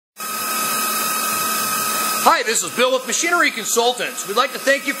Hi, this is Bill with Machinery Consultants. We'd like to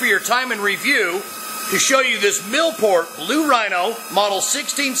thank you for your time and review to show you this Millport Blue Rhino Model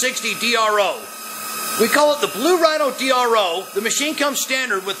 1660 DRO. We call it the Blue Rhino DRO. The machine comes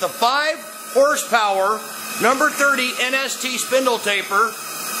standard with the 5 horsepower number 30 NST spindle taper.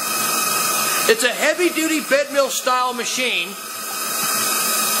 It's a heavy-duty bed mill style machine.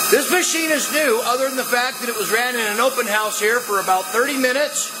 This machine is new, other than the fact that it was ran in an open house here for about 30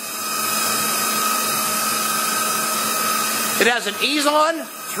 minutes. It has an Easson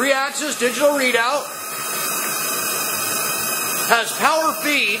 3-axis digital readout. Has power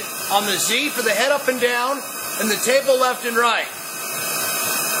feed on the Z for the head up and down, and the table left and right.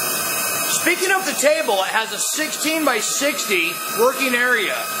 Speaking of the table, it has a 16 by 60 working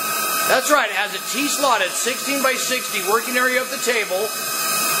area. That's right, it has a T-slotted 16 by 60 working area of the table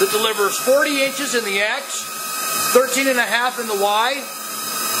that delivers 40 inches in the X, 13.5 in the Y.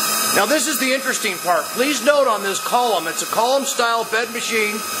 Now this is the interesting part. Please note on this column, it's a column style bed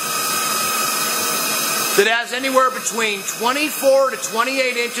machine that has anywhere between 24 to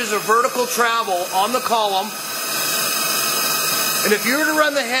 28 inches of vertical travel on the column. And if you were to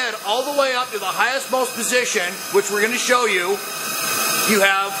run the head all the way up to the highest most position, which we're going to show you, you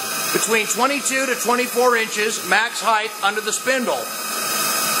have between 22 to 24 inches max height under the spindle.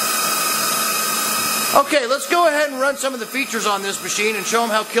 Okay, let's go ahead and run some of the features on this machine and show them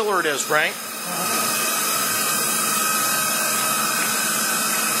how killer it is, Frank.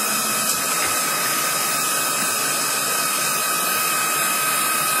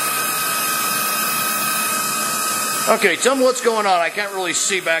 Okay, tell me what's going on. I can't really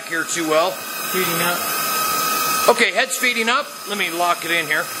see back here too well. Feeding up. Okay, head's feeding up. Let me lock it in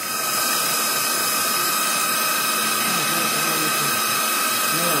here.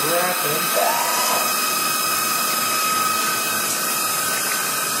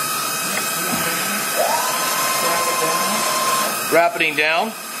 Rapiding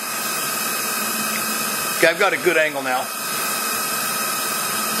down. Okay, I've got a good angle now.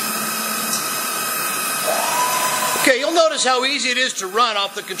 Okay, you'll notice how easy it is to run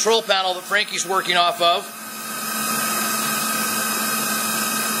off the control panel that Frankie's working off of.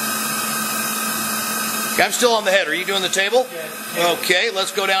 Okay, I'm still on the head. Are you doing the table? Yeah. Okay,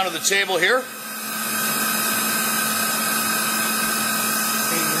 let's go down to the table here.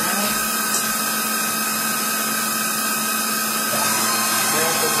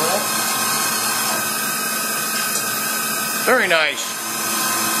 Very nice.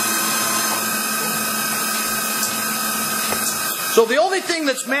 So the only thing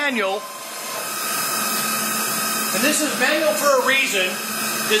that's manual, and this is manual for a reason,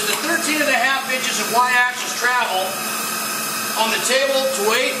 is the 13.5 inches of Y-axis travel on the table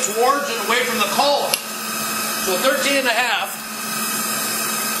towards and away from the column. So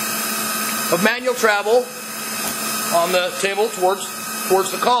 13.5 of manual travel on the table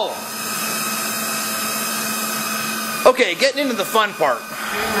towards the column. Okay, getting into the fun part. We're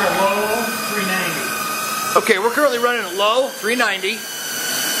at low 390. Okay, we're currently running at low 390.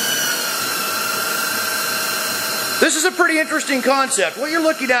 This is a pretty interesting concept. What you're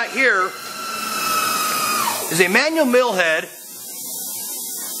looking at here is a manual mill head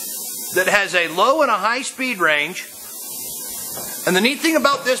that has a low and a high speed range. And the neat thing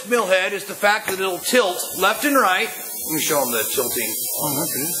about this mill head is the fact that it'll tilt left and right. Let me show them the tilting. Oh,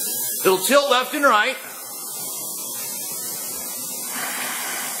 okay. It'll tilt left and right.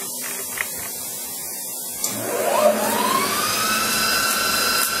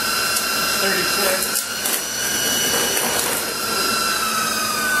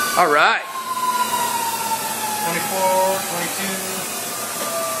 All right. 24, 22.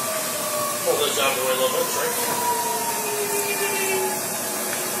 Pull this out of the way a little bit, right?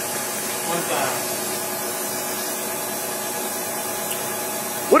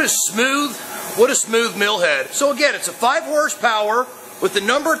 1,000. What a smooth mill head. So again, it's a 5 horsepower with the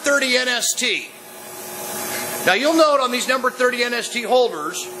number 30 NST. Now you'll note on these number 30 NST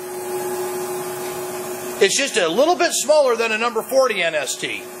holders, it's just a little bit smaller than a number 40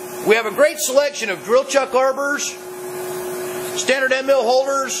 NST. We have a great selection of drill chuck arbors, standard end mill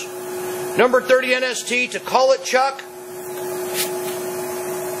holders, number 30 NST to collet chuck.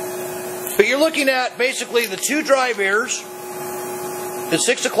 But you're looking at basically the 2 drive ears at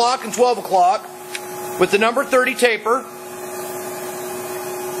 6 o'clock and 12 o'clock with the number 30 taper.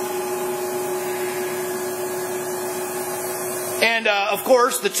 And of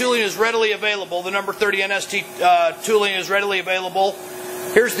course, the tooling is readily available. The number 30 NST tooling is readily available.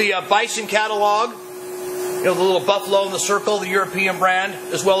 Here's the Bison catalog. You know, the little buffalo in the circle, the European brand,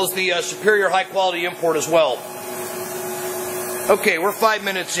 as well as the superior high quality import as well. Okay, we're 5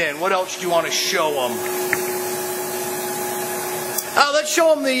 minutes in. What else do you want to show them? Let's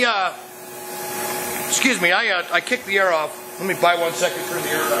show them the, excuse me, I kicked the air off. Let me buy 1 second, turn the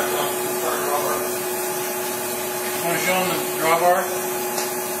air back on. Want to show them the drawbar?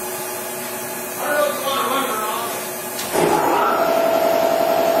 I don't know if you want to run or not.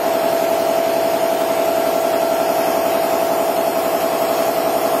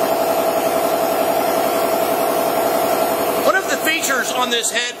 One of the features on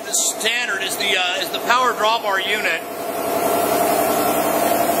this head, this standard, is the power drawbar unit.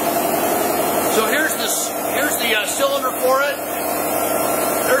 So here's the cylinder for it.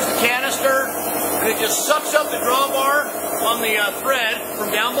 There's the canister, and it just sucks up the drawbar on the thread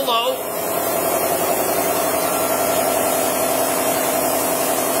from down below.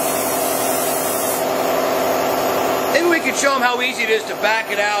 Maybe we could show them how easy it is to back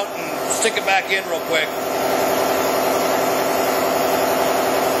it out and stick it back in real quick.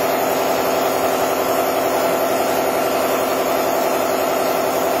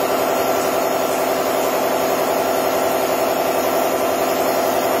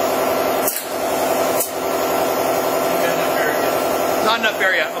 Not enough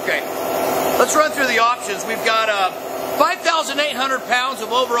air yet. Okay. Let's run through the options. We've got 5,800 pounds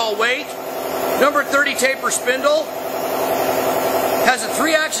of overall weight. Number 30 taper spindle. Has a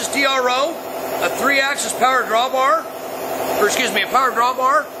 3-axis DRO, a 3-axis power drawbar, or excuse me, a power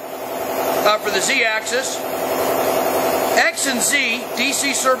drawbar for the Z-axis. X and Z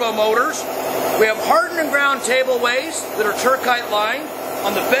DC servo motors. We have hardened and ground tableways that are turkite lined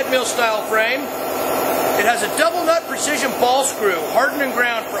on the bed mill style frame. It has a double nut precision ball screw, hardened and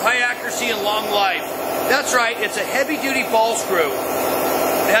ground for high accuracy and long life. That's right, it's a heavy duty ball screw.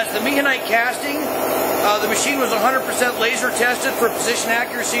 It has the mehanite casting. The machine was 100% laser tested for position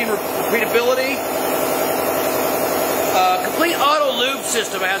accuracy and repeatability. Complete auto lube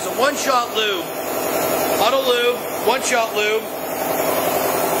system. It has a one-shot lube. Auto lube, one-shot lube.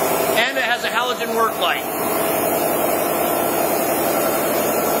 And it has a halogen work light.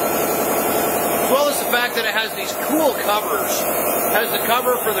 As well as the fact that it has these cool covers. It has the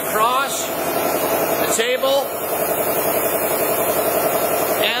cover for the cross, the table,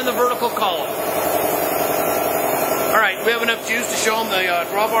 and the vertical column. Alright, we have enough juice to show them the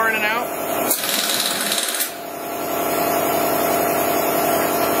drawbar in and out.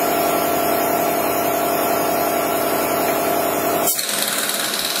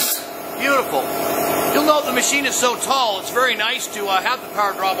 Beautiful. You'll note the machine is so tall, it's very nice to have the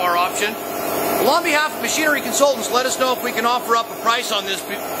power drawbar option. Well, on behalf of Machinery Consultants, let us know if we can offer up a price on this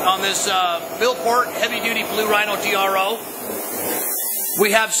Millport heavy-duty Blue Rhino DRO.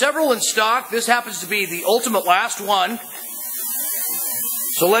 We have several in stock. This happens to be the ultimate last one.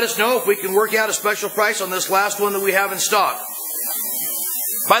 So let us know if we can work out a special price on this last one that we have in stock.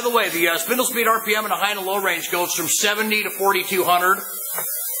 By the way, the spindle speed RPM in a high and a low range goes from 70 to 4,200.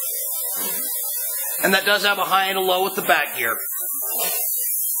 And that does have a high and a low with the back gear.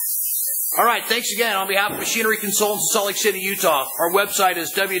 Alright, thanks again on behalf of Machinery Consultants in Salt Lake City, Utah. Our website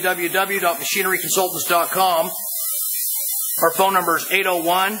is www.machineryconsultants.com. Our phone number is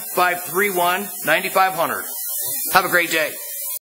 801-531-9500. Have a great day.